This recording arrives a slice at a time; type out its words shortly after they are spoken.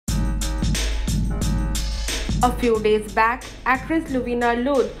A few days back, actress Luviena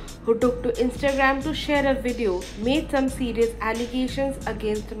Lodh, who took to Instagram to share a video, made some serious allegations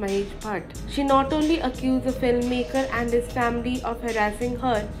against Mahesh Bhatt. She not only accused the filmmaker and his family of harassing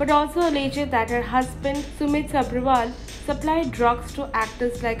her, but also alleged that her husband, Sumit Sabharwal, supplied drugs to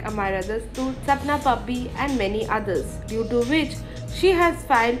actors like Amyra Dastur, Sapna Pabbi and many others, due to which she has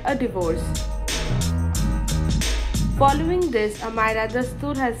filed a divorce. Following this, Amyra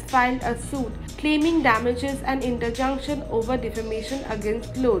Dastur has filed a suit claiming damages and injunction over defamation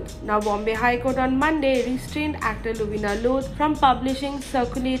against Lodh. Now, Bombay High Court on Monday restrained actor Luviena Lodh from publishing,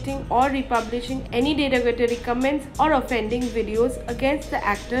 circulating or republishing any derogatory comments or offending videos against the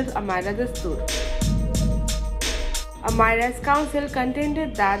actor Amyra Dastur. Amyra's counsel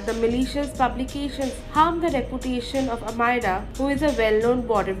contended that the malicious publications harm the reputation of Amyra, who is a well-known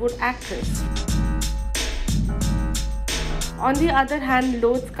Bollywood actress. On the other hand,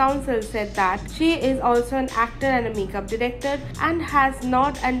 Lodh's counsel said that she is also an actor and a makeup director and has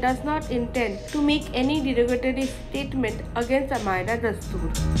not and does not intend to make any derogatory statement against Amyra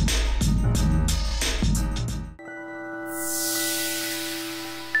Dastur.